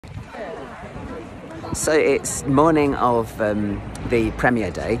So it's morning of the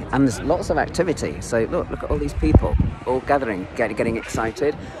premiere day, and there's lots of activity. So look at all these people all gathering, getting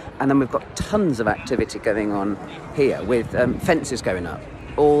excited, and then we've got tons of activity going on here with fences going up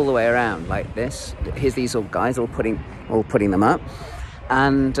all the way around like this. Here's these all guys all putting them up,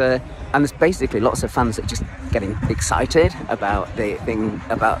 and there's basically lots of fans that are just getting excited about the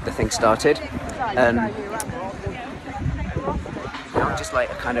thing started. Just like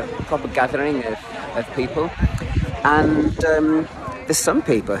a kind of proper gathering of people, and there's some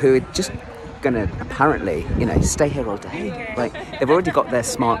people who are just gonna apparently, stay here all day. Like they've already got their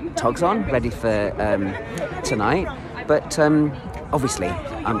smart togs on, ready for tonight. But obviously,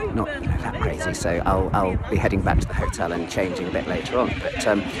 I'm not that crazy, so I'll be heading back to the hotel and changing a bit later on. But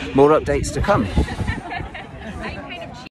more updates to come.